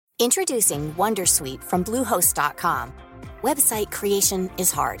Introducing Wondersuite from Bluehost.com. Website creation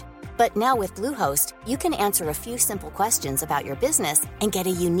is hard, but now with Bluehost, you can answer a few simple questions about your business and get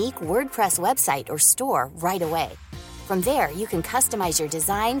a unique WordPress website or store right away. From there, you can customize your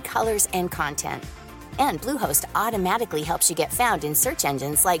design, colors, and content. And Bluehost automatically helps you get found in search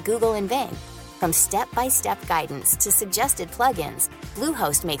engines like Google and Bing. From step-by-step guidance to suggested plugins,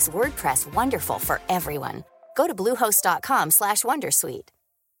 Bluehost makes WordPress wonderful for everyone. Go to bluehost.com/wondersuite.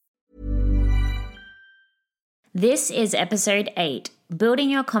 This is episode 8, Building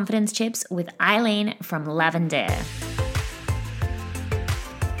Your Confidence Chips with Aileen from Lavender.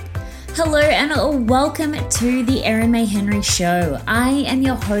 Hello and welcome to the Erin May Henry Show. I am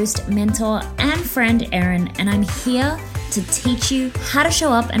your host, mentor, and friend Erin, and I'm here to teach you how to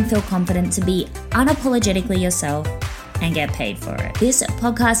show up and feel confident to be unapologetically yourself and get paid for it. This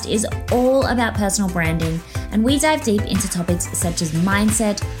podcast is all about personal branding, and we dive deep into topics such as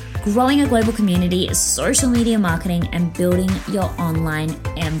mindset, growing a global community, social media marketing, and building your online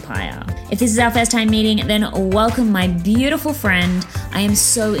empire. If this is our first time meeting, then welcome, my beautiful friend. I am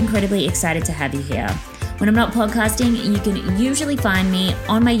so incredibly excited to have you here. When I'm not podcasting, you can usually find me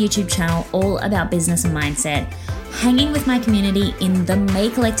on my YouTube channel, all about business and mindset, hanging with my community in the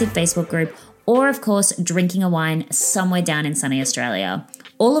May Collective Facebook group, or of course, drinking a wine somewhere down in sunny Australia.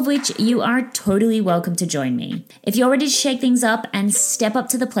 All of which you are totally welcome to join me. If you're ready to shake things up and step up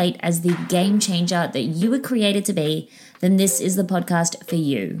to the plate as the game changer that you were created to be, then this is the podcast for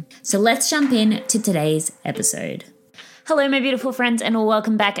you. So let's jump in to today's episode. Hello, my beautiful friends, and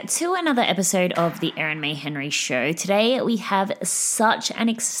welcome back to another episode of the Erin May Henry Show. Today, we have such an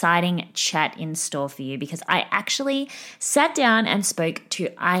exciting chat in store for you because I actually sat down and spoke to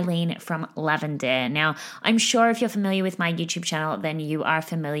Aileen from Lavender. Now, I'm sure if you're familiar with my YouTube channel, then you are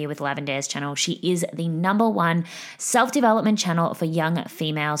familiar with Lavender's channel. She is the #1 self-development channel for young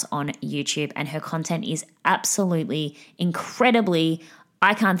females on YouTube, and her content is absolutely incredibly,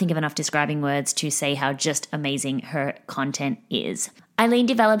 I can't think of enough describing words to say how just amazing her content is. Aileen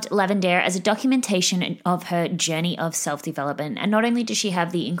developed Lavender as a documentation of her journey of self-development. And not only does she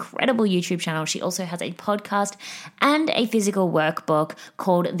have the incredible YouTube channel, she also has a podcast and a physical workbook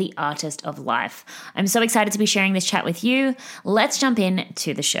called The Artist of Life. I'm so excited to be sharing this chat with you. Let's jump in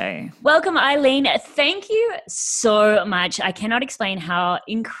to the show. Welcome, Aileen. Thank you so much. I cannot explain how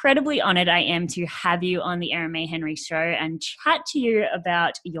incredibly honored I am to have you on the Erin May Henry Show and chat to you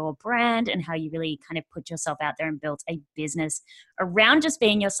about your brand and how you really kind of put yourself out there and built a business around just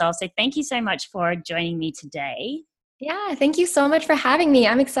being yourself. So thank you so much for joining me today. Yeah, thank you so much for having me.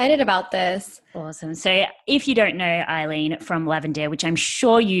 I'm excited about this. Awesome. So if you don't know Aileen from Lavender, which I'm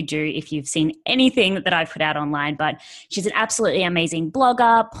sure you do if you've seen anything that I've put out online, but she's an absolutely amazing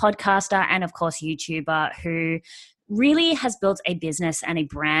blogger, podcaster, and of course YouTuber who really has built a business and a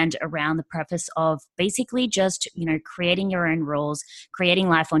brand around the purpose of basically just, creating your own rules, creating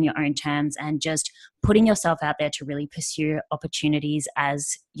life on your own terms, and just putting yourself out there to really pursue opportunities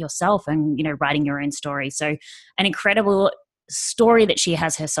as yourself and, writing your own story. So an incredible story that she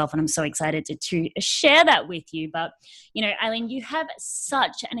has herself, and I'm so excited to share that with you. But, Aileen, you have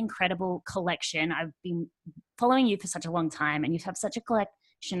such an incredible collection. I've been following you for such a long time, and you have such a collection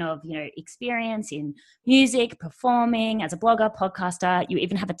of experience in music, performing, as a blogger, podcaster. You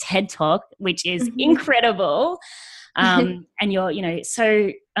even have a TED Talk, which is incredible. And you're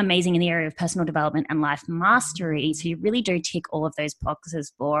so amazing in the area of personal development and life mastery. So you really do tick all of those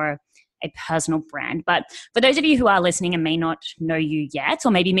boxes for a personal brand. But for those of you who are listening and may not know you yet,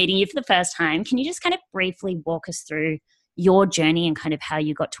 or maybe meeting you for the first time, can you just kind of briefly walk us through your journey and kind of how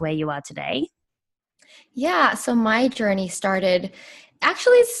you got to where you are today? Yeah, so my journey started,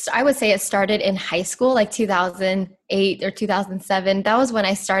 actually, I would say it started in high school, like 2008 or 2007. That was when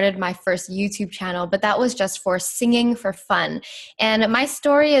I started my first YouTube channel, but that was just for singing for fun. And my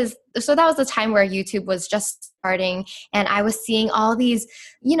story is, so that was the time where YouTube was just starting, and I was seeing all these,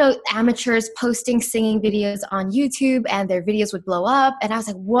 amateurs posting singing videos on YouTube, and their videos would blow up. And I was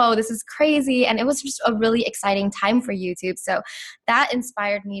like, whoa, this is crazy. And it was just a really exciting time for YouTube. So that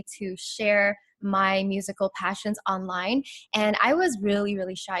inspired me to share my musical passions online. And I was really,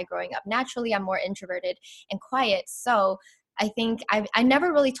 really shy growing up. Naturally, I'm more introverted and quiet. So I think I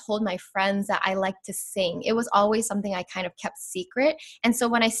never really told my friends that I like to sing. It was always something I kind of kept secret. And so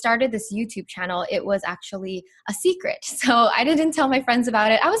when I started this YouTube channel, it was actually a secret. So I didn't tell my friends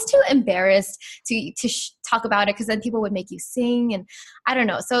about it. I was too embarrassed to talk about it because then people would make you sing, and I don't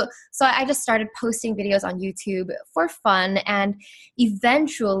know. So I just started posting videos on YouTube for fun, and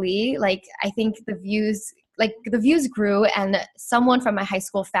eventually, I think the views grew, and someone from my high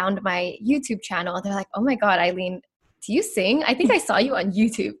school found my YouTube channel, and they're like, "Oh my God, Aileen, do you sing? I think I saw you on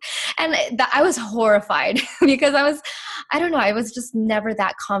YouTube." I was horrified because I don't know, I was just never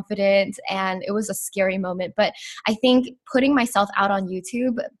that confident, and it was a scary moment. But I think putting myself out on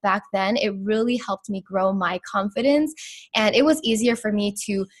YouTube back then, it really helped me grow my confidence. And it was easier for me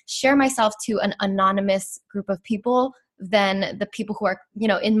to share myself to an anonymous group of people than the people who are,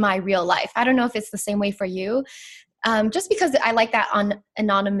 in my real life. I don't know if it's the same way for you. Just because I like that on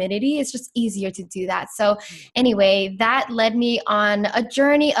anonymity, it's just easier to do that. So anyway, that led me on a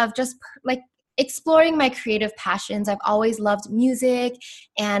journey of just exploring my creative passions. I've always loved music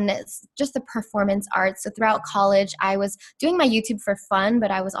and just the performance arts. So throughout college, I was doing my YouTube for fun, but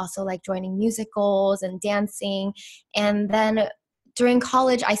I was also joining musicals and dancing. And then during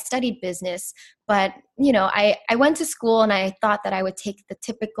college, I studied business, but I went to school and I thought that I would take the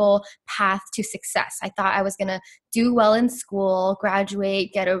typical path to success. I thought I was going to do well in school,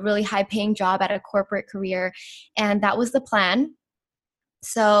 graduate, get a really high paying job at a corporate career. And that was the plan.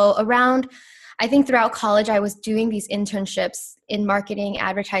 So I think throughout college, I was doing these internships in marketing,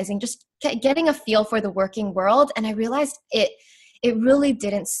 advertising, just getting a feel for the working world. And I realized it really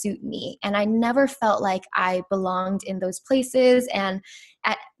didn't suit me. And I never felt like I belonged in those places. And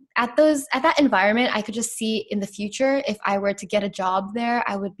at that environment, I could just see in the future, if I were to get a job there,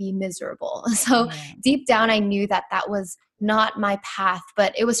 I would be miserable. So deep down, I knew that was not my path,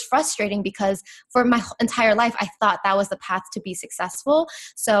 but it was frustrating because for my entire life, I thought that was the path to be successful.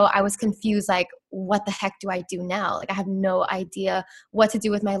 So I was confused, what the heck do I do now? I have no idea what to do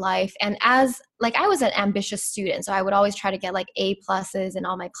with my life. And I was an ambitious student, so I would always try to get A+ in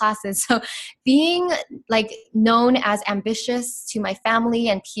all my classes. So being known as ambitious to my family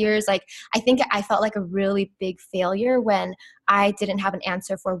and peers, I think I felt like a really big failure when I didn't have an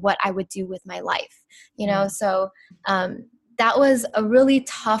answer for what I would do with my life, So that was a really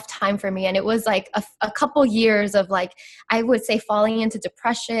tough time for me. And it was a couple years of I would say falling into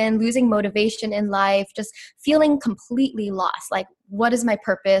depression, losing motivation in life, just feeling completely lost. What is my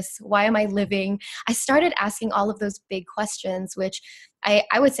purpose? Why am I living? I started asking all of those big questions, which I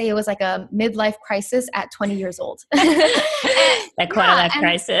would say it was like a midlife crisis at 20 years old. A quarter-life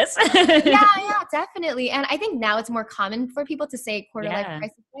crisis. yeah, definitely. And I think now it's more common for people to say quarter-life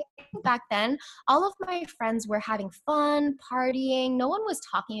crisis. But I think back then, all of my friends were having fun, partying. No one was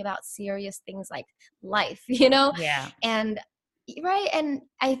talking about serious things like life, Yeah. And right. And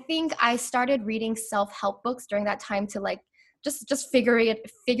I think I started reading self-help books during that time to just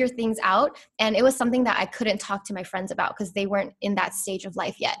figure things out. And it was something that I couldn't talk to my friends about because they weren't in that stage of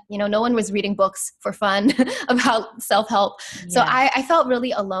life yet. No one was reading books for fun about self-help. Yeah. So I felt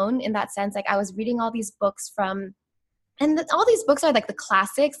really alone in that sense. I was reading all these books all these books are the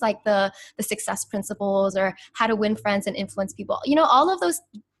classics, the Success Principles or How to Win Friends and Influence People. All of those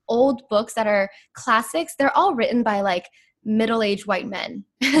old books that are classics, they're all written by middle-aged white men.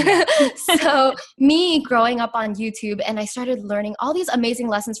 So me growing up on YouTube, and I started learning all these amazing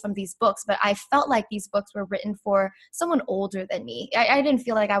lessons from these books, but I felt like these books were written for someone older than me. I didn't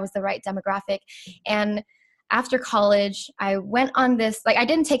feel like I was the right demographic. And after college, I went on this, I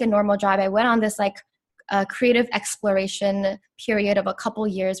didn't take a normal job. I went on this creative exploration period of a couple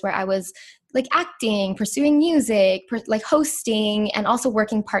years where I was acting, pursuing music, hosting, and also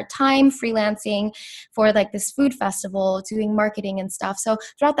working part-time, freelancing for this food festival, doing marketing and stuff. So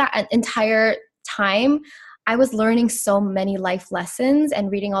throughout that entire time, I was learning so many life lessons and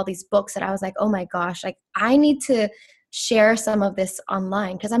reading all these books that I was oh my gosh, I need to share some of this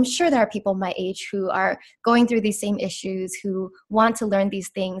online because I'm sure there are people my age who are going through these same issues, who want to learn these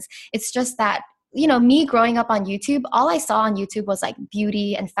things. It's just that me growing up on YouTube, all I saw on YouTube was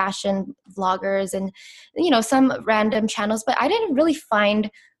beauty and fashion vloggers and, some random channels, but I didn't really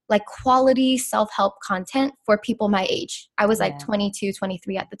find quality self-help content for people my age. I was 22,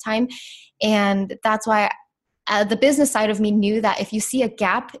 23 at the time. And that's why the business side of me knew that if you see a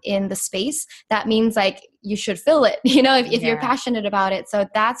gap in the space, that means you should fill it, if you're passionate about it. So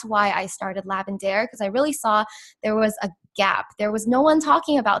that's why I started Lab and Dare, because I really saw there was a gap. There was no one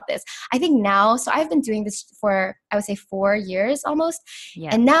talking about this. I think now, so I've been doing this for, I would say 4 years almost. Yeah.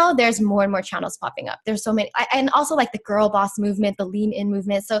 And now there's more and more channels popping up. There's so many, and also the girl boss movement, the lean in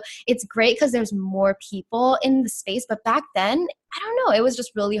movement. So it's great because there's more people in the space. But back then, I don't know, it was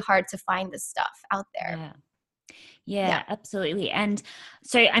just really hard to find this stuff out there. Yeah. Yeah, absolutely. And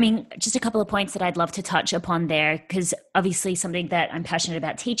so, just a couple of points that I'd love to touch upon there, because obviously something that I'm passionate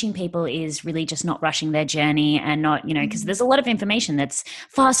about teaching people is really just not rushing their journey and not, because there's a lot of information that's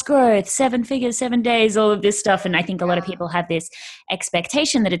fast growth, 7 figures, 7 days, all of this stuff. And I think a lot of people have this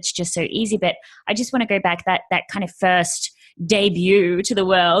expectation that it's just so easy. But I just want to go back that kind of first debut to the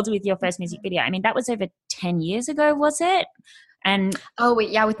world with your first music video. That was over 10 years ago, was it? And Oh, wait,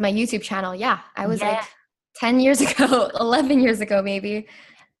 yeah, with my YouTube channel. Yeah, I was yeah. like 10 years ago, 11 years ago, maybe.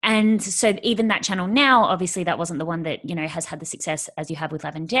 And so even that channel now, obviously that wasn't the one that, has had the success as you have with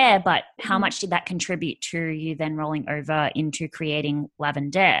Lavender, but how Mhm. much did that contribute to you then rolling over into creating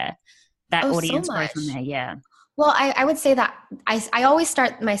Lavender? That Oh, so audience growth from much. there, yeah. Well, I would say that I always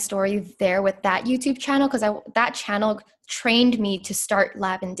start my story there with that YouTube channel because that channel trained me to start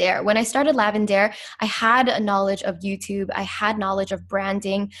Lavender. When I started Lavender, I had a knowledge of YouTube. I had knowledge of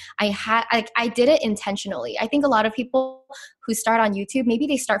branding. I did it intentionally. I think a lot of people who start on YouTube, maybe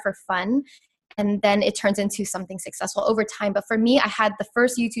they start for fun and then it turns into something successful over time. But for me, I had the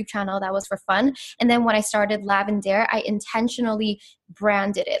first YouTube channel that was for fun. And then when I started Lavender, I intentionally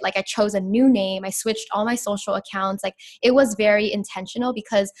branded it. Like I chose a new name. I switched all my social accounts. Like it was very intentional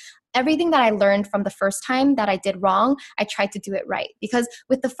because everything that I learned from the first time that I did wrong, I tried to do it right. Because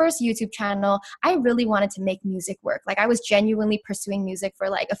with the first YouTube channel, I really wanted to make music work. Like I was genuinely pursuing music for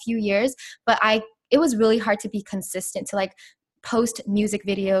like a few years, but it was really hard to be consistent to like post music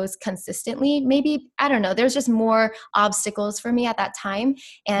videos consistently. Maybe, I don't know, there's just more obstacles for me at that time.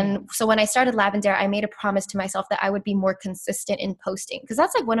 Yeah. And so when I started Lavender, I made a promise to myself that I would be more consistent in posting because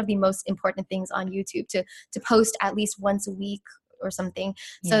that's like one of the most important things on YouTube to post at least once a week or something.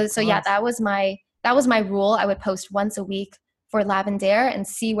 Yeah, of So yeah, course. that was my rule. I would post once a week for Lavender and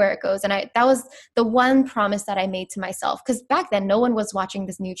see where it goes. And that was the one promise that I made to myself because back then no one was watching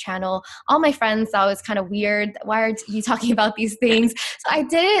this new channel. All my friends thought it was kind of weird. Why are you talking about these things? So I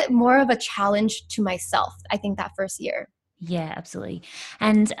did it more of a challenge to myself, I think, that first year. Yeah, absolutely.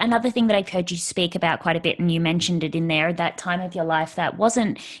 And another thing that I've heard you speak about quite a bit, and you mentioned it in there, that time of your life that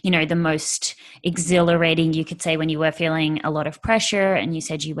wasn't, the most exhilarating, you could say, when you were feeling a lot of pressure, and you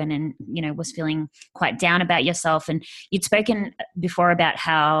said you went and, was feeling quite down about yourself. And you'd spoken before about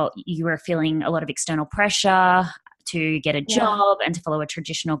how you were feeling a lot of external pressure to get a Yeah. job and to follow a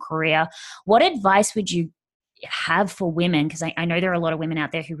traditional career. What advice would you have for women, because I know there are a lot of women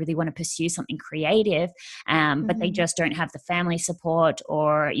out there who really want to pursue something creative, but they Mhm. just don't have the family support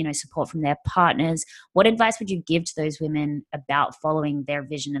or support from their partners. What advice would you give to those women about following their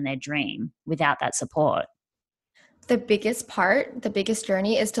vision and their dream without that support? The biggest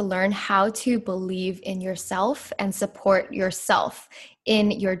journey is to learn how to believe in yourself and support yourself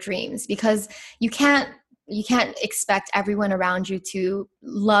in your dreams because you can't expect everyone around you to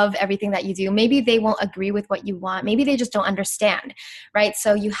love everything that you do. Maybe they won't agree with what you want. Maybe they just don't understand, right?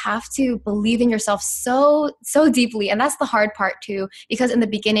 So you have to believe in yourself so deeply, and that's the hard part too because in the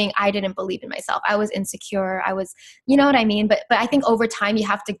beginning I didn't believe in myself. I was insecure. I was, you know what I mean? But I think over time you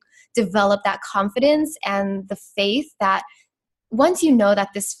have to develop that confidence and the faith that once you know that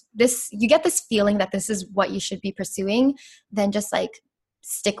this you get this feeling that this is what you should be pursuing, then just like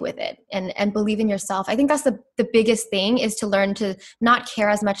stick with it and believe in yourself. I think that's the biggest thing is to learn to not care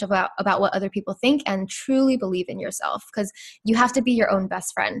as much about what other people think and truly believe in yourself because you have to be your own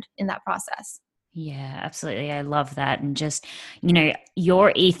best friend in that process. Yeah, absolutely. I love that. And just,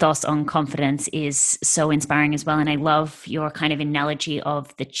 your ethos on confidence is so inspiring as well. And I love your kind of analogy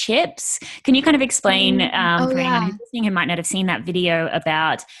of the chips. Can you kind of explain Oh for anyone yeah. who's listening who might not have seen that video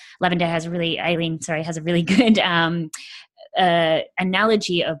about Lavender Aileen, sorry, has a really good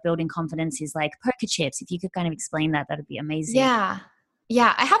analogy of building confidence is like poker chips. If you could kind of explain that, that'd be amazing. Yeah.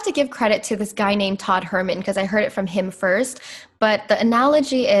 Yeah, I have to give credit to this guy named Todd Herman because I heard it from him first. But the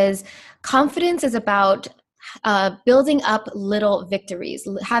analogy is confidence is about building up little victories,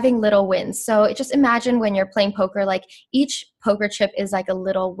 having little wins. So just imagine when you're playing poker, like each poker chip is like a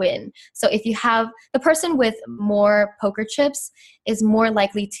little win. So if you have the person with more poker chips is more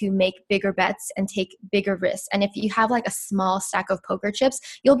likely to make bigger bets and take bigger risks. And if you have like a small stack of poker chips,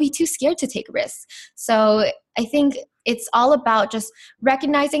 you'll be too scared to take risks. So I think it's all about just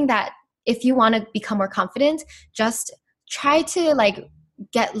recognizing that if you want to become more confident, just try to like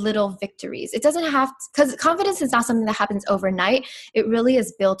get little victories. It doesn't have because confidence is not something that happens overnight. It really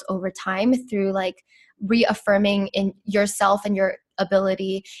is built over time through like reaffirming in yourself and your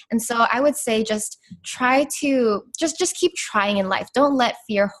ability. And so I would say just try to just keep trying in life. Don't let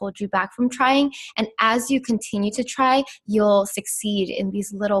fear hold you back from trying. And as you continue to try, you'll succeed in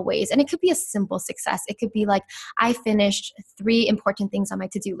these little ways. And it could be a simple success. It could be like, I finished 3 important things on my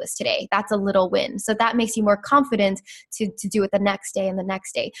to-do list today. That's a little win. So that makes you more confident to do it the next day and the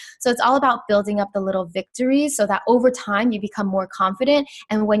next day. So it's all about building up the little victories so that over time you become more confident.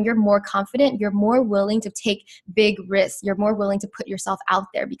 And when you're more confident, you're more willing to take big risks. You're more willing to put yourself out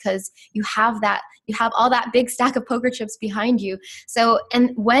there because you have all that big stack of poker chips behind you. So,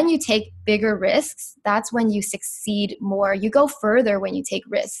 and when you take bigger risks, that's when you succeed more. You go further when you take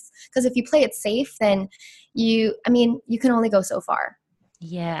risks, because if you play it safe, then you can only go so far.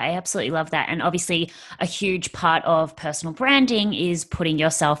 Yeah, I absolutely love that. And obviously, a huge part of personal branding is putting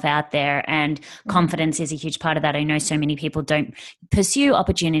yourself out there, and confidence is a huge part of that. I know so many people don't pursue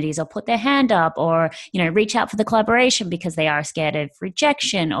opportunities or put their hand up or, reach out for the collaboration because they are scared of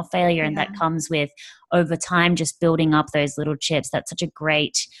rejection or failure. And that comes with, over time, just building up those little chips. That's such a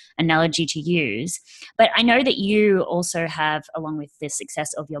great analogy to use. But I know that you also have, along with the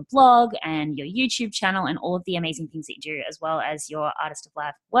success of your blog and your YouTube channel and all of the amazing things that you do, as well as your Artist of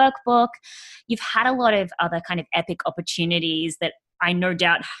Life workbook, you've had a lot of other kind of epic opportunities that I no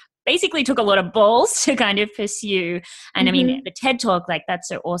doubt basically took a lot of balls to kind of pursue. And I mean, the TED Talk, like, that's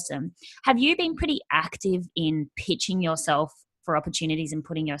so awesome. Have you been pretty active in pitching yourself for opportunities and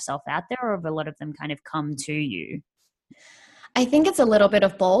putting yourself out there, or have a lot of them kind of come to you? I think it's a little bit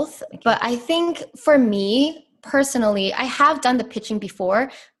of both, but I think for me personally, I have done the pitching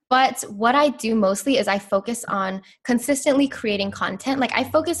before, but what I do mostly is I focus on consistently creating content. Like, I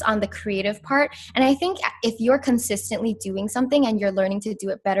focus on the creative part. And I think if you're consistently doing something and you're learning to do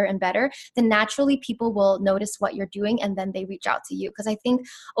it better and better, then naturally people will notice what you're doing and then they reach out to you. Because I think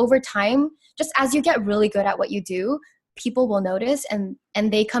over time, just as you get really good at what you do, people will notice and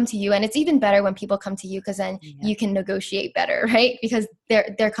they come to you. And it's even better when people come to you, because then you can negotiate better, right? Because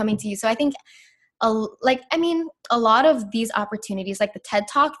they're coming to you. So I think a lot of these opportunities, like the TED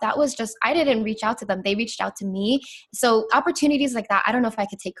Talk, that was just, I didn't reach out to them. They reached out to me. So opportunities like that, I don't know if I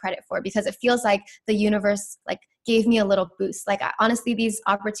could take credit for, because it feels like the universe gave me a little boost. Honestly, these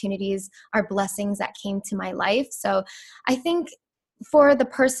opportunities are blessings that came to my life. So I think for the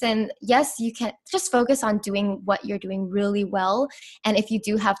person, yes, you can just focus on doing what you're doing really well. And if you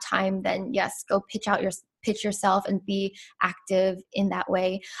do have time, then yes, go pitch yourself and be active in that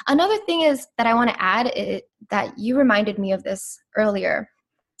way. Another thing is that I want to add, that you reminded me of this earlier,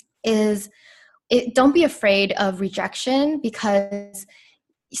 is don't be afraid of rejection, because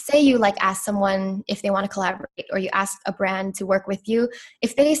say you ask someone if they want to collaborate, or you ask a brand to work with you.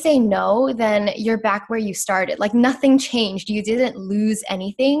 If they say no, then you're back where you started. Nothing changed. You didn't lose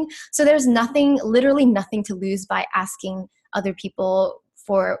anything. So there's literally nothing to lose by asking other people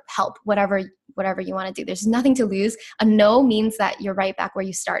for help, whatever you want to do. There's nothing to lose. A no means that you're right back where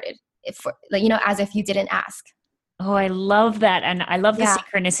you started, as if you didn't ask. Oh, I love that. And I love the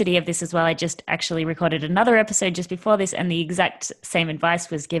synchronicity of this as well. I just actually recorded another episode just before this, and the exact same advice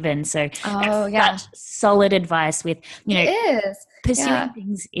was given. So such solid advice with, pursuing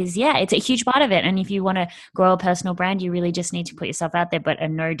things is, it's a huge part of it. And if you want to grow a personal brand, you really just need to put yourself out there. But a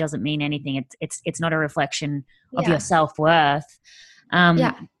no doesn't mean anything. It's not a reflection of your self-worth.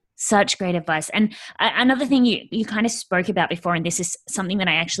 Such great advice. And another thing you kind of spoke about before, and this is something that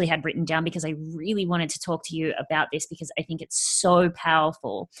I actually had written down because I really wanted to talk to you about this, because I think it's so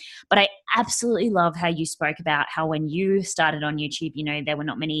powerful. But I absolutely love how you spoke about how when you started on YouTube, there were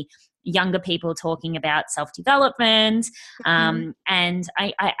not many younger people talking about self-development. And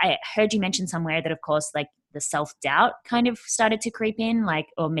I heard you mention somewhere that, of course, the self-doubt kind of started to creep in,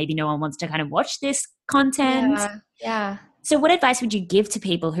 or maybe no one wants to kind of watch this content. Yeah. So what advice would you give to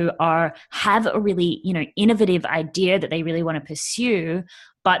people who have a really, innovative idea that they really want to pursue,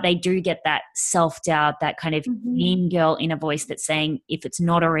 but they do get that self-doubt, that kind of mean girl inner voice that's saying, if it's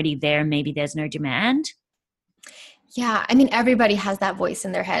not already there, maybe there's no demand? Yeah. Everybody has that voice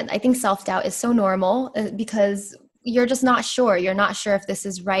in their head. I think self-doubt is so normal because you're just not sure. You're not sure if this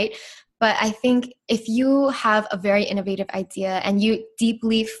is right. But I think if you have a very innovative idea and you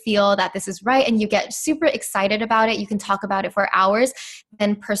deeply feel that this is right and you get super excited about it, you can talk about it for hours,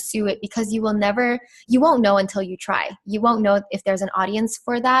 then pursue it, because you won't know until you try. You won't know if there's an audience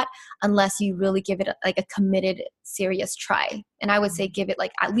for that unless you really give it a committed, serious try. And I would say give it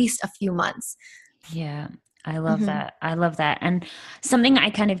at least a few months. Yeah. I love that. I love that. And something I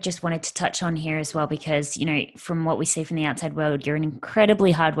kind of just wanted to touch on here as well, because, from what we see from the outside world, you're an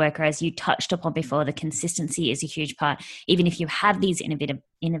incredibly hard worker. As you touched upon before, the consistency is a huge part. Even if you have these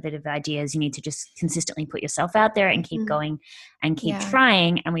innovative ideas, you need to just consistently put yourself out there and keep going and keep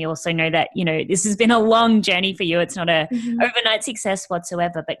trying. And we also know that, this has been a long journey for you. It's not a overnight success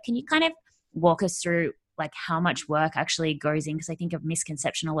whatsoever. But can you kind of walk us through how much work actually goes in? Because I think a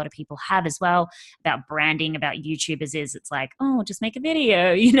misconception a lot of people have as well about branding, about YouTubers, is it's just make a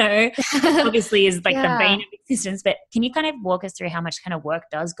video, obviously is the bane of existence. But can you kind of walk us through how much kind of work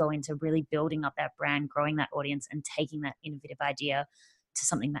does go into really building up that brand, growing that audience, and taking that innovative idea to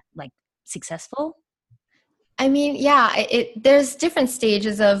something that successful? I mean, yeah, there's different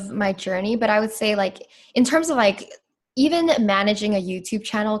stages of my journey, but I would say like in terms of like even managing a YouTube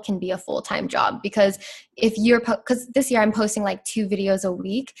channel can be a full-time job, because if because this year I'm posting like 2 videos a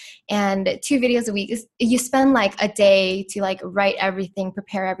week, and 2 videos a week is, you spend like a day to like write everything,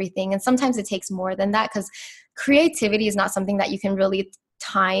 prepare everything. And sometimes it takes more than that, because creativity is not something that you can really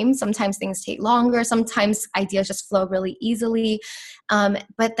time. Sometimes things take longer. Sometimes ideas just flow really easily.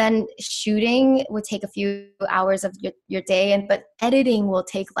 But then shooting would take a few hours of your day, but editing will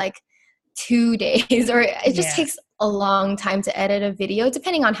take like 2 days, or it just takes a long time to edit a video,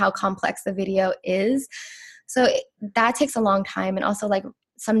 depending on how complex the video is. So that takes a long time. And also like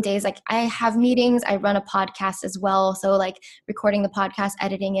some days, like I have meetings, I run a podcast as well. So like recording the podcast,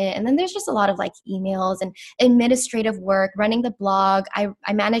 editing it. And then there's just a lot of like emails and administrative work, running the blog. I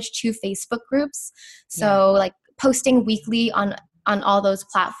manage 2 Facebook groups. So like posting weekly on all those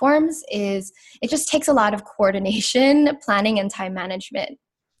platforms it just takes a lot of coordination, planning, and time management.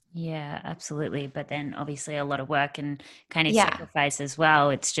 Yeah, absolutely. But then obviously a lot of work and kind of sacrifice as well.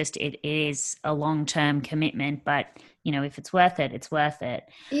 It's just, it is a long-term commitment, but you know, if it's worth it, it's worth it.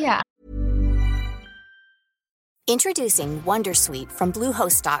 Yeah. Introducing Wondersuite from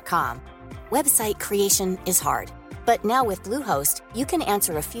Bluehost.com. Website creation is hard, but now with Bluehost, you can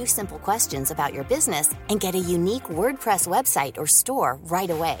answer a few simple questions about your business and get a unique WordPress website or store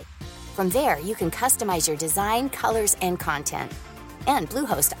right away. From there, you can customize your design, colors, and content. And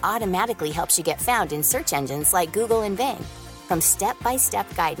Bluehost automatically helps you get found in search engines like Google and Bing. From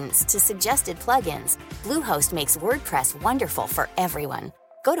step-by-step guidance to suggested plugins, Bluehost makes WordPress wonderful for everyone.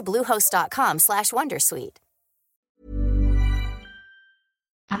 Go to bluehost.com/wondersuite.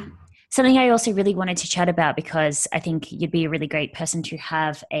 Something I also really wanted to chat about, because I think you'd be a really great person to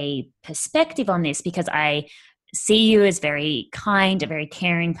have a perspective on this, because I see you as very kind, a very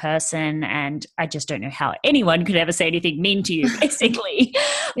caring person, and I just don't know how anyone could ever say anything mean to you, basically.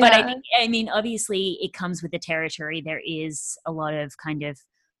 But I mean, obviously it comes with the territory. There is a lot of kind of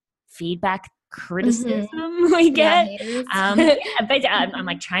feedback, criticism we get. But I'm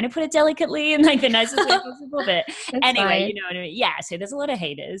like trying to put it delicately and like the nicest way possible. But anyway, you know what I mean? Yeah, so there's a lot of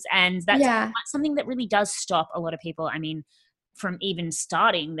haters, and that's something that really does stop a lot of people. I mean, from even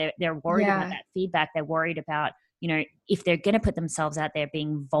starting, they're worried about that feedback. They're worried about, you know, if they're going to put themselves out there,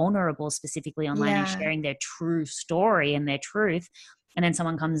 being vulnerable specifically online and sharing their true story and their truth, and then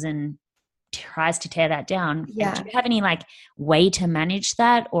someone comes and tries to tear that down. Do you have any like way to manage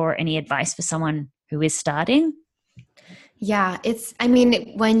that, or any advice for someone who is starting? Yeah, I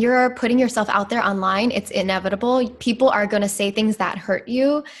mean, when you're putting yourself out there online, it's inevitable. People are going to say things that hurt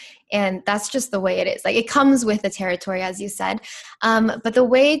you. And that's just the way it is. Like, it comes with the territory, as you said. But the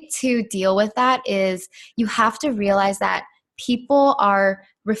way to deal with that is you have to realize that people are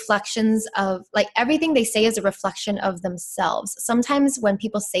reflections of, like, everything they say is a reflection of themselves. Sometimes when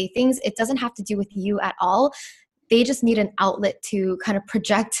people say things, it doesn't have to do with you at all. They just need an outlet to kind of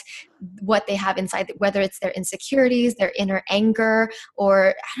project what they have inside, whether it's their insecurities, their inner anger,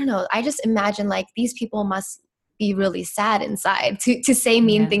 or I don't know. I just imagine like these people must be really sad inside to say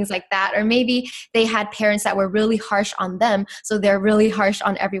mean things like that. Or maybe they had parents that were really harsh on them, so they're really harsh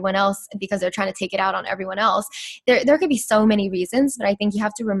on everyone else because they're trying to take it out on everyone else. There could be so many reasons, but I think you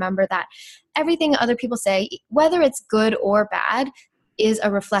have to remember that everything other people say, whether it's good or bad, is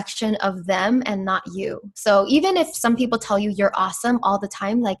a reflection of them and not you. So even if some people tell you you're awesome all the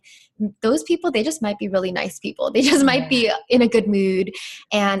time, like those people, they just might be really nice people. They just might be in a good mood,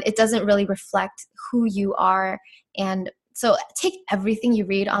 and it doesn't really reflect who you are. And so take everything you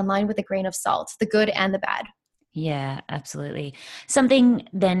read online with a grain of salt, the good and the bad. Yeah, absolutely. Something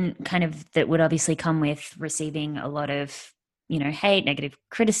then kind of that would obviously come with receiving a lot of, you know, hate, negative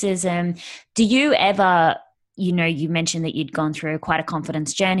criticism. Do you ever, you know, you mentioned that you'd gone through quite a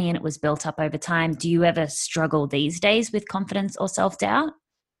confidence journey and it was built up over time. Do you ever struggle these days with confidence or self-doubt?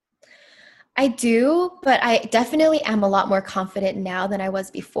 I do, but I definitely am a lot more confident now than I was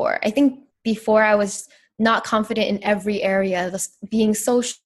before. I think before I was not confident in every area, being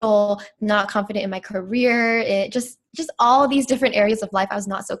social, not confident in my career, it just all these different areas of life. I was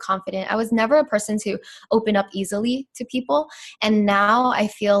not so confident. I was never a person to open up easily to people. And now I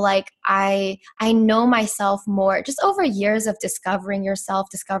feel like I know myself more just over years of discovering yourself,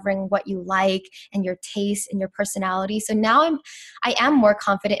 discovering what you like and your taste and your personality. So now I am more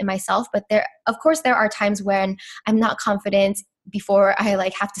confident in myself, but of course there are times when I'm not confident before I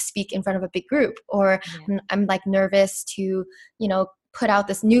like have to speak in front of a big group, or I'm like nervous to, you know, put out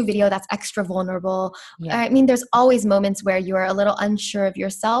this new video that's extra vulnerable. I mean, there's always moments where you're a little unsure of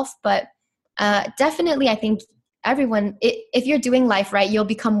yourself, but definitely I think everyone, if you're doing life right, you'll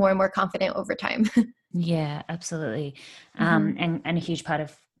become more and more confident over time. Yeah, absolutely. Mm-hmm. And a huge part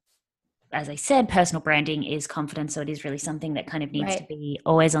of, as I said, personal branding is confidence. So it is really something that kind of needs to Right. be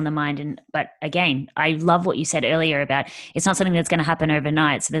always on the mind. But again, I love what you said earlier about it's not something that's going to happen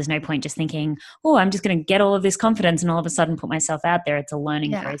overnight. So there's no point just thinking, oh, I'm just going to get all of this confidence and all of a sudden put myself out there. It's a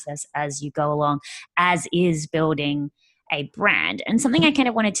learning Yeah. process as you go along, as is building a brand. And something I kind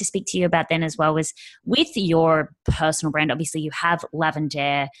of wanted to speak to you about then as well was with your personal brand. Obviously, you have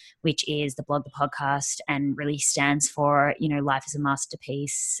Lavender, which is the blog, the podcast, and really stands for, life is a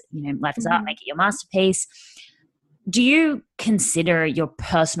masterpiece, life is art, Mm-hmm. make it your masterpiece. Do you consider your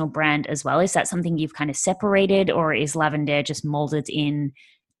personal brand as well? Is that something you've kind of separated, or is Lavender just molded in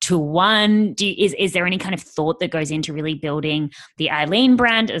to one? Is there any kind of thought that goes into really building the Aileen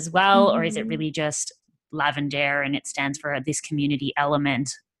brand as well? Or is it Mm-hmm. really just Lavender and it stands for this community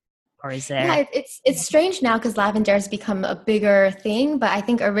element? Or is Yeah, there? it's strange now because lavender has become a bigger thing, but I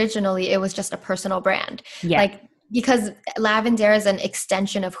think originally it was just a personal brand. Yeah. Like because lavender is an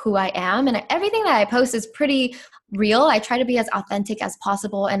extension of who I am, and everything that I post is pretty real. I try to be as authentic as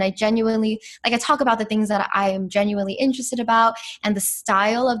possible, and I genuinely I talk about the things that I am genuinely interested about, and the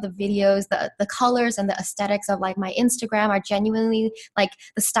style of the videos, the colors and the aesthetics of like my Instagram are genuinely like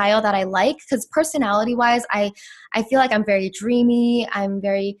the style that I like because personality wise, I feel like I'm very dreamy. I'm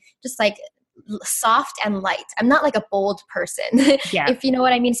very just like soft and light. I'm not like a bold person, Yeah. if you know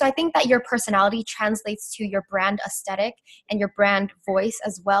what I mean. So I think that your personality translates to your brand aesthetic and your brand voice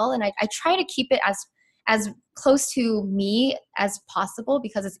as well. And I try to keep it as close to me as possible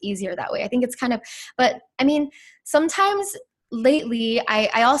because it's easier that way. I think it's kind of, but I mean, sometimes lately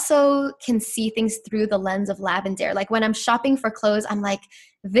I also can see things through the lens of lavender. Like when I'm shopping for clothes, I'm like,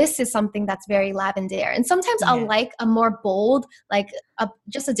 this is something that's very lavender. And sometimes I'll Yeah. like a more bold, like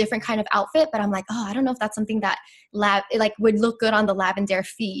just a different kind of outfit, but I'm like, oh, I don't know if that's something that like would look good on the lavender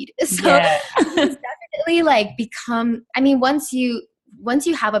feed. So Yeah. I think it's definitely like become, I mean, once you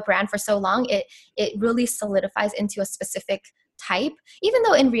have a brand for so long, it really solidifies into a specific type, even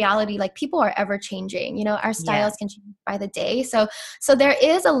though in reality like people are ever changing, our Yeah. styles can change by the day. So there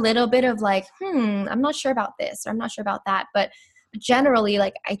is a little bit of like, I'm not sure about this or I'm not sure about that, but generally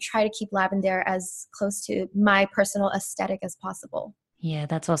like I try to keep lavender as close to my personal aesthetic as possible. Yeah,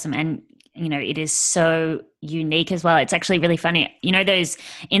 that's awesome. And, it is so unique as well. It's actually really funny. Those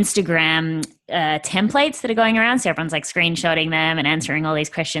Instagram templates that are going around? So everyone's like screenshotting them and answering all these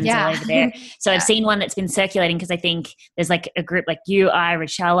questions all Yeah. over there. So I've Yeah. seen one that's been circulating because I think there's like a group like you, I,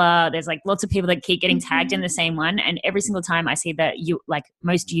 Rochella, there's like lots of people that keep getting tagged in the same one. And every single time I see that you like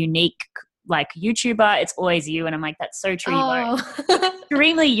most unique like YouTuber, it's always you. And I'm like, that's so true. You are Oh,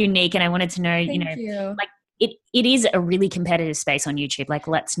 extremely unique. And I wanted to know, thank you. like it is a really competitive space on YouTube. Like,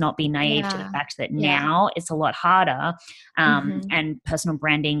 let's not be naive to the Yeah. fact that Yeah. now it's a lot harder. Mm-hmm. And personal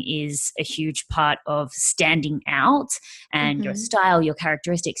branding is a huge part of standing out, and your Mm-hmm. style, your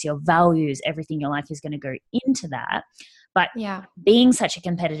characteristics, your values, everything in your life is going to go into that. But Yeah. being such a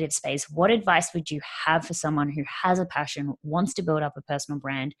competitive space, what advice would you have for someone who has a passion, wants to build up a personal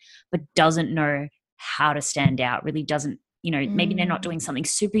brand, but doesn't know how to stand out, really doesn't, maybe they're not Mm. doing something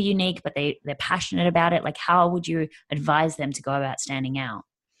super unique, but they're passionate about it. Like, how would you advise them to go about standing out?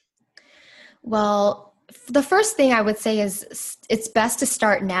 Well, the first thing I would say is it's best to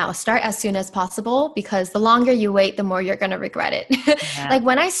start now. Start as soon as possible because the longer you wait, the more you're going to regret it. Yeah. Like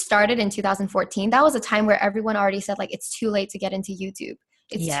when I started in 2014, that was a time where everyone already said like it's too late to get into YouTube.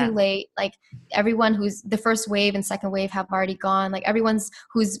 It's Yeah. too late. Like everyone who's the first wave and second wave have already gone. Like everyone's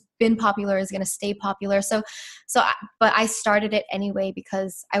who's been popular is going to stay popular. But I started it anyway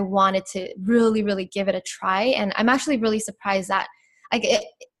because I wanted to really, really give it a try. And I'm actually really surprised that like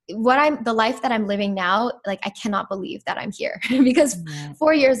the life that I'm living now, like I cannot believe that I'm here because Yeah.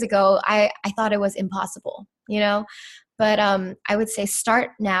 4 years ago, I thought it was impossible, but I would say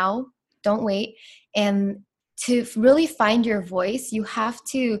start now, don't wait. And to really find your voice, you have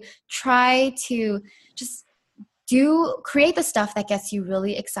to try to just create the stuff that gets you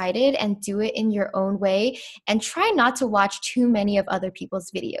really excited and do it in your own way, and try not to watch too many of other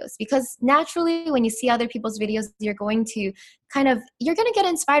people's videos because naturally when you see other people's videos you're going to get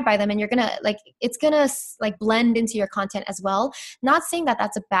inspired by them, and you're going to like it's going to like blend into your content as well. Not saying that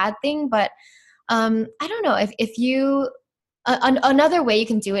that's a bad thing, but I don't know if you another way you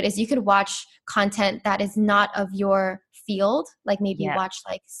can do it is you could watch content that is not of your field, like maybe Yeah. watch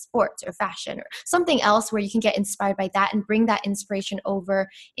like sports or fashion or something else where you can get inspired by that and bring that inspiration over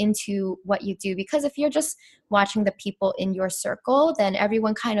into what you do. Because if you're just watching the people in your circle, then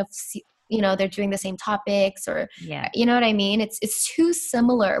everyone kind of they're doing the same topics, or Yeah. you know what I mean? It's too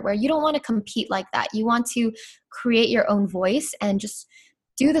similar where you don't want to compete like that. You want to create your own voice and just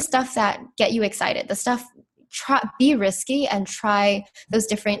do the stuff that get you excited, the stuff, be risky and try those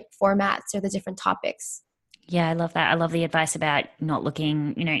different formats or the different topics. Yeah, I love that. I love the advice about not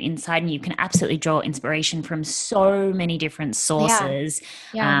looking, inside, and you can absolutely draw inspiration from so many different sources.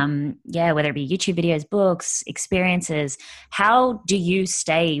 Yeah. Whether it be YouTube videos, books, experiences. How do you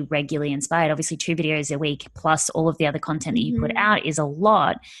stay regularly inspired? Obviously 2 videos a week plus all of the other content that you put out is a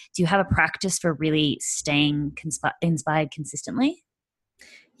lot. Do you have a practice for really staying inspired consistently?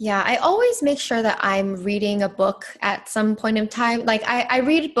 Yeah, I always make sure that I'm reading a book at some point in time. Like I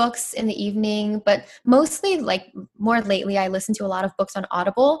read books in the evening, but mostly like more lately, I listen to a lot of books on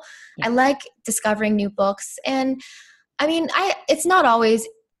Audible. Yeah. I like discovering new books. And I mean, it's not always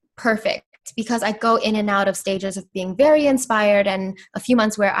perfect because I go in and out of stages of being very inspired and a few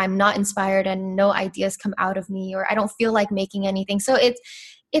months where I'm not inspired and no ideas come out of me, or I don't feel like making anything. So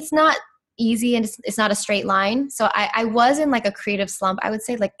it's not easy and it's not a straight line. So I was in like a creative slump, I would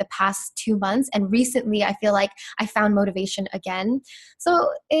say like the past 2 months. And recently I feel like I found motivation again. So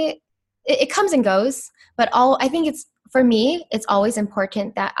it comes and goes, but I think for me, it's always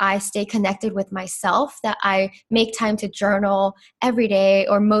important that I stay connected with myself, that I make time to journal every day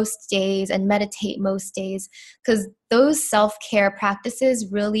or most days and meditate most days, because those self-care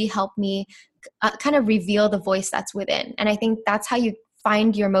practices really help me kind of reveal the voice that's within. And I think that's how you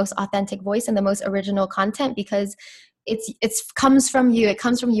find your most authentic voice and the most original content, because it comes from you. It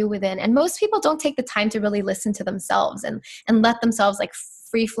comes from you within. And most people don't take the time to really listen to themselves and let themselves like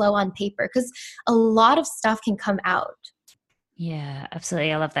free flow on paper, because a lot of stuff can come out. Yeah,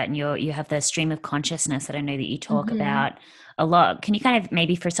 absolutely. I love that. And you have the stream of consciousness that I know that you talk about a lot. Can you kind of,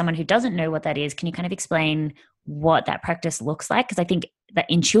 maybe for someone who doesn't know what that is, can you kind of explain what that practice looks like? Because I think that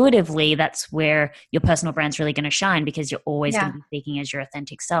intuitively, that's where your personal brand's really going to shine, because you're always going to be speaking as your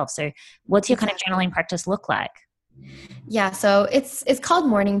authentic self. So what's your kind of journaling practice look like? Yeah, so it's called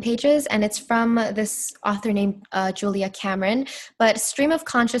Morning Pages, and it's from this author named Julia Cameron. But stream of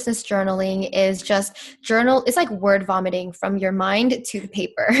consciousness journaling is just it's like word vomiting from your mind to the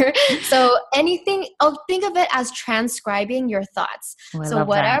paper. So think of it as transcribing your thoughts. So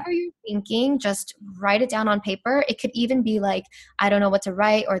whatever you're thinking, just write it down on paper. It could even be like, I don't know what to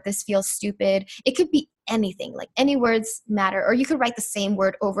write, or this feels stupid. It could be anything, like any words matter, or you could write the same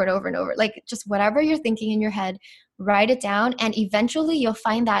word over and over and over, like just whatever you're thinking in your head, write it down. And eventually you'll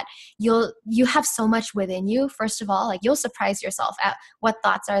find that you have so much within you. First of all, like you'll surprise yourself at what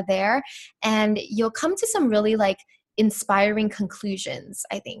thoughts are there, and you'll come to some really like inspiring conclusions.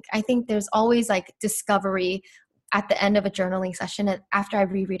 I think there's always like discovery at the end of a journaling session, and after I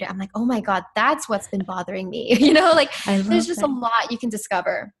reread it, I'm like, oh my God, that's what's been bothering me. Like there's just a lot you can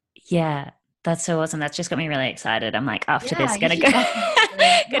discover. Yeah. That's so awesome. That's just got me really excited. I'm like, after this, gonna jump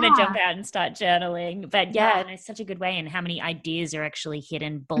out and start journaling. But and it's such a good way. And how many ideas are actually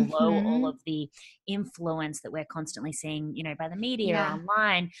hidden below all of the influence that we're constantly seeing, by the media or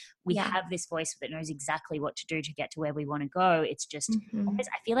online. We have this voice that knows exactly what to do to get to where we want to go. It's just,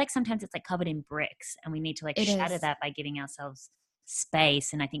 I feel like sometimes it's like covered in bricks, and we need to shatter that by giving ourselves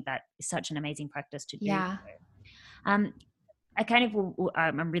space. And I think that is such an amazing practice to do. Yeah. I'm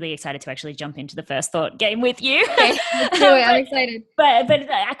really excited to actually jump into the first thought game with you. Okay, let's do it. I'm excited. But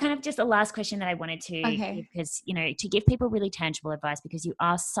I kind of just the last question that I wanted to give, because, to give people really tangible advice, because you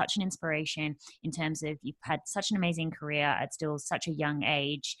are such an inspiration in terms of you've had such an amazing career at still such a young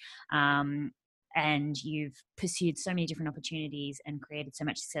age. And you've pursued so many different opportunities and created so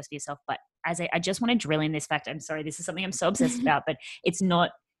much success for yourself. But I just want to drill in this fact. I'm sorry, this is something I'm so obsessed about, but it's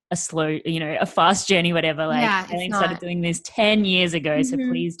not a slow, a fast journey, whatever. Aileen started doing this 10 years ago. So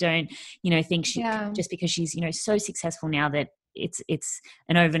please don't, think just because she's, so successful now that it's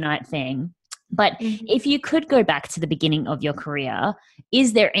an overnight thing. But if you could go back to the beginning of your career,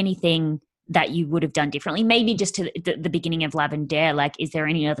 is there anything that you would have done differently? Maybe just to the beginning of Lavender, is there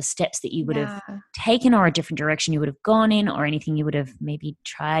any other steps that you would have taken, or a different direction you would have gone in, or anything you would have maybe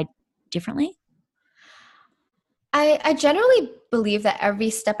tried differently? I generally believe that every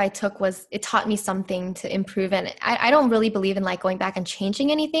step I took it taught me something to improve. And I don't really believe in going back and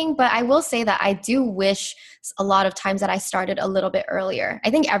changing anything, but I will say that I do wish a lot of times that I started a little bit earlier. I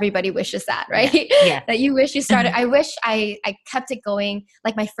think everybody wishes that, right? Yeah. That you wish you started. I wish I kept it going.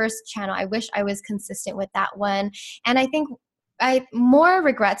 Like my first channel, I wish I was consistent with that one. And I think more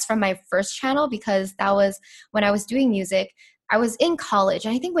regrets from my first channel, because that was when I was doing music. I was in college.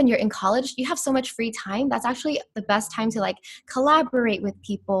 And I think when you're in college, you have so much free time. That's actually the best time to like collaborate with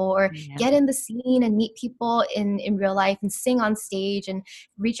people or get in the scene and meet people in real life and sing on stage and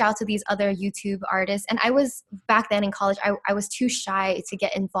reach out to these other YouTube artists. And I was back then in college, I was too shy to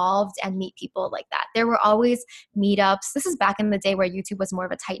get involved and meet people like that. There were always meetups. This is back in the day where YouTube was more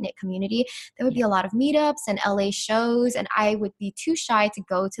of a tight-knit community. There would be a lot of meetups and LA shows, and I would be too shy to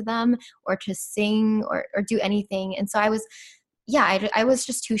go to them or to sing or do anything. And so I was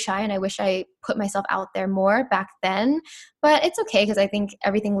just too shy, and I wish I put myself out there more back then. But it's okay because I think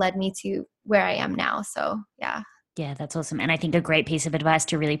everything led me to where I am now. So yeah. Yeah, that's awesome. And I think a great piece of advice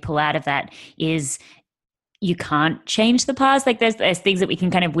to really pull out of that is you can't change the past. Like there's things that we can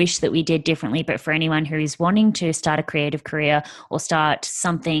kind of wish that we did differently. But for anyone who is wanting to start a creative career or start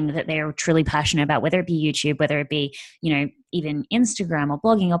something that they're truly passionate about, whether it be YouTube, whether it be, even Instagram or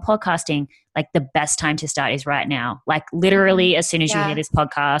blogging or podcasting, like the best time to start is right now. Like literally as soon as you hear this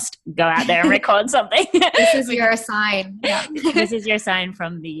podcast, go out there and record something. This is your sign. Yeah. This is your sign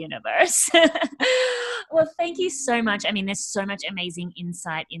from the universe. Well, thank you so much. I mean, there's so much amazing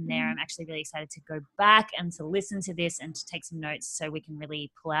insight in there. I'm actually really excited to go back and to listen to this and to take some notes so we can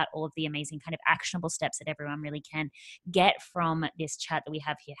really pull out all of the amazing kind of actionable steps that everyone really can get from this chat that we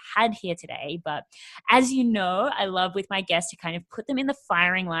have had here today. But as you know, I love with my guests to kind of put them in the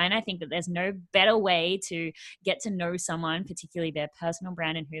firing line. I think that there's no better way to get to know someone, particularly their personal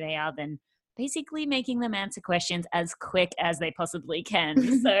brand and who they are, than basically making them answer questions as quick as they possibly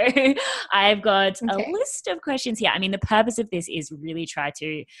can. So I've got a list of questions here. I mean, the purpose of this is really try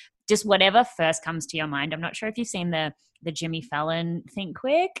to just whatever first comes to your mind. I'm not sure if you've seen the Jimmy Fallon Think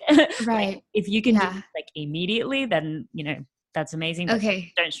Quick. Right. Like, if you can do it like immediately, then, that's amazing. But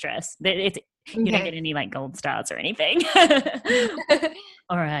okay. Don't stress. You don't get any like gold stars or anything.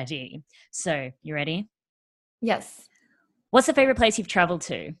 Alrighty. So you ready? Yes. What's the favorite place you've traveled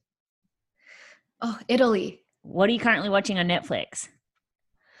to? Oh, Italy. What are you currently watching on Netflix?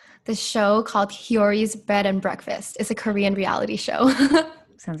 The show called Hyori's Bed and Breakfast. It's a Korean reality show.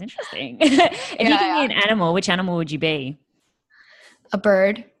 Sounds interesting. If you could be an animal, which animal would you be? A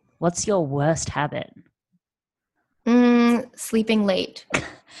bird. What's your worst habit? Sleeping late.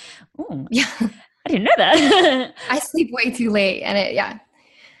 Ooh, yeah. I didn't know that. I sleep way too late and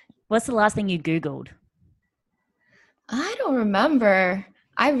What's the last thing you Googled? I don't remember.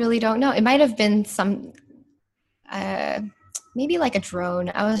 I really don't know. It might have been some, maybe like a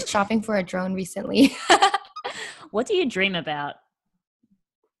drone. I was shopping for a drone recently. What do you dream about?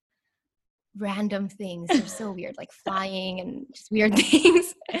 Random things. They're so weird, like flying and just weird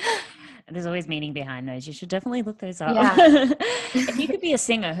things. There's always meaning behind those. You should definitely look those up. Yeah. If you could be a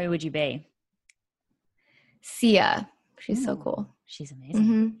singer, who would you be? Sia. She's so cool. She's amazing.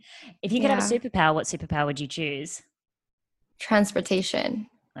 Mm-hmm. If you could have a superpower, what superpower would you choose? Transportation.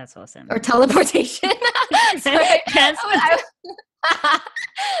 That's awesome. Or teleportation. Sorry. That's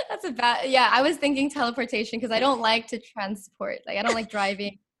I was thinking teleportation because I don't like to transport. Like I don't like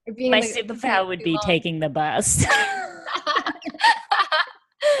driving. Or being My superpower would be taking the bus.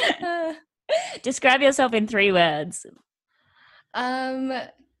 Describe yourself in 3 words.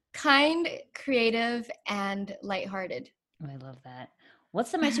 Kind, creative, and lighthearted. Oh, I love that.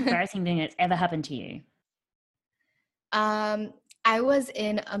 What's the most embarrassing thing that's ever happened to you? I was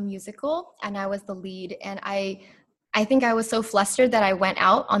in a musical and I was the lead, and I think I was so flustered that I went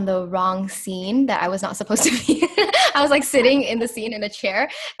out on the wrong scene that I was not supposed to be. I was like sitting in the scene in a chair,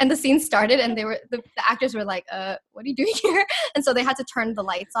 and the scene started, and the actors were like, what are you doing here? And so they had to turn the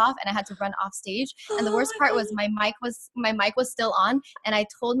lights off, and I had to run off stage. And the worst part was my mic was still on, and I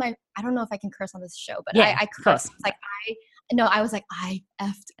told I don't know if I can curse on this show, but I cursed. I was like, I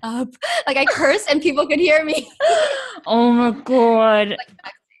effed up. Like I cursed and people could hear me. Oh my God.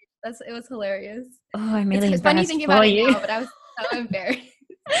 It was hilarious. Oh, I'm really it's funny thinking about it now, but I was so embarrassed.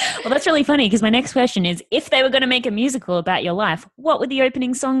 Well, that's really funny because my next question is, if they were going to make a musical about your life, what would the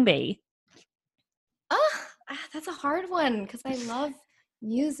opening song be? That's a hard one because I love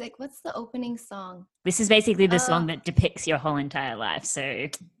music. What's the opening song? This is basically the song that depicts your whole entire life. So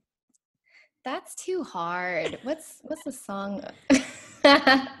that's too hard. What's the song?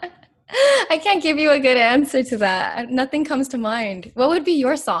 I can't give you a good answer to that. Nothing comes to mind. What would be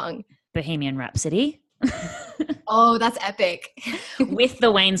your song? Bohemian Rhapsody. Oh, that's epic. With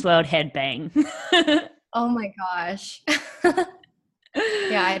the Wayne's World headbang. Oh my gosh.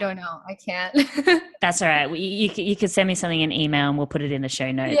 Yeah, I don't know. I can't. That's all right. You could send me something in email and we'll put it in the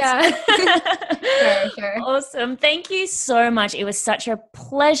show notes. Yeah. Sure. Awesome. Thank you so much. It was such a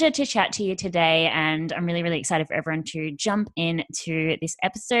pleasure to chat to you today. And I'm really, really excited for everyone to jump into this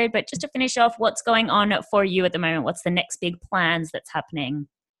episode. But just to finish off, what's going on for you at the moment? What's the next big plans that's happening?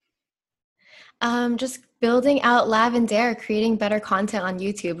 Just building out Lavender, creating better content on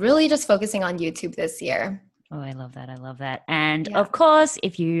YouTube, really just focusing on YouTube this year. Oh, I love that. I love that. And of course,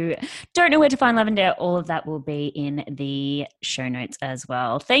 if you don't know where to find Lavender, all of that will be in the show notes as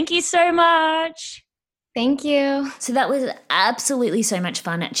well. Thank you so much. Thank you. So that was absolutely so much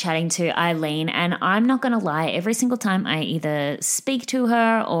fun chatting to Aileen. And I'm not going to lie, every single time I either speak to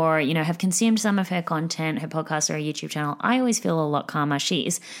her or, have consumed some of her content, her podcast or her YouTube channel, I always feel a lot calmer. She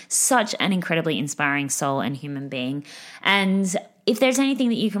is such an incredibly inspiring soul and human being. And if there's anything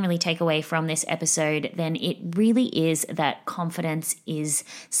that you can really take away from this episode, then it really is that confidence is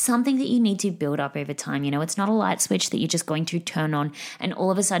something that you need to build up over time. It's not a light switch that you're just going to turn on and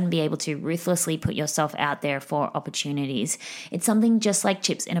all of a sudden be able to ruthlessly put yourself out there for opportunities. It's something just like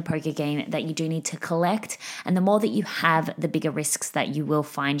chips in a poker game that you do need to collect. And the more that you have, the bigger risks that you will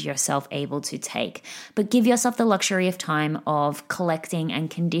find yourself able to take. But give yourself the luxury of time of collecting and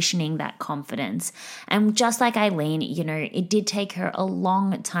conditioning that confidence. And just like Aileen, it did take her a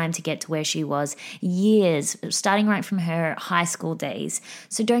long time to get to where she was, years, starting right from her high school days.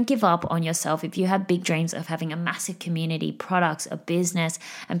 So don't give up on yourself. If you have big dreams of having a massive community, products, a business,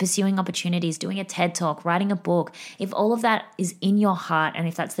 and pursuing opportunities, doing a TED Talk, writing a book, if all of that is in your heart and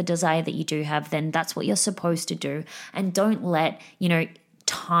if that's the desire that you do have, then that's what you're supposed to do. And don't let,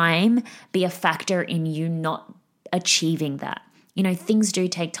 time be a factor in you not achieving that. Things do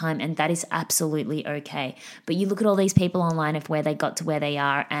take time and that is absolutely okay. But you look at all these people online of where they got to where they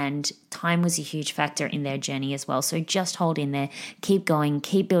are and time was a huge factor in their journey as well. So just hold in there, keep going,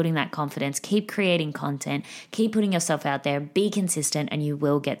 keep building that confidence, keep creating content, keep putting yourself out there, be consistent and you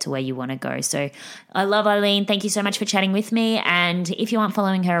will get to where you want to go. So I love Aileen. Thank you so much for chatting with me. And if you aren't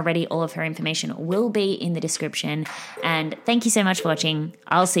following her already, all of her information will be in the description. And thank you so much for watching.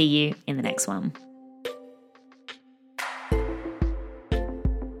 I'll see you in the next one.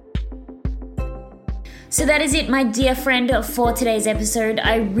 So that is it, my dear friend, for today's episode.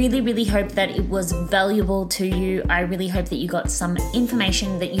 I really, really hope that it was valuable to you. I really hope that you got some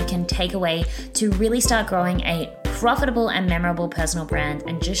information that you can take away to really start growing a profitable and memorable personal brand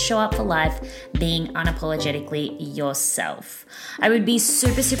and just show up for life being unapologetically yourself. I would be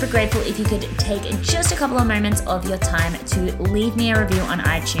super, super grateful if you could take just a couple of moments of your time to leave me a review on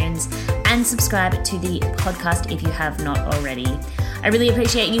iTunes and subscribe to the podcast if you have not already. I really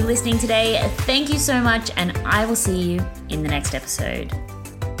appreciate you listening today. Thank you so much, and I will see you in the next episode.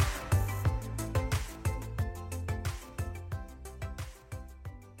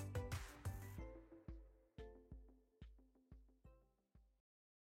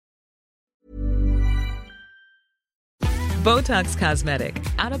 Botox Cosmetic,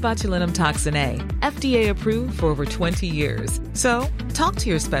 out of botulinum toxin A, FDA approved for over 20 years. So, talk to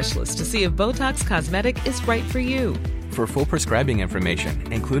your specialist to see if Botox Cosmetic is right for you. For full prescribing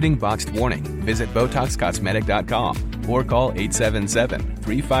information, including boxed warning, visit BotoxCosmetic.com or call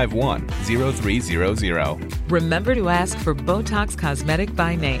 877-351-0300. Remember to ask for Botox Cosmetic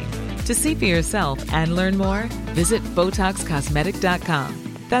by name. To see for yourself and learn more, visit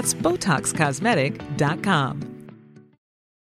BotoxCosmetic.com. That's BotoxCosmetic.com.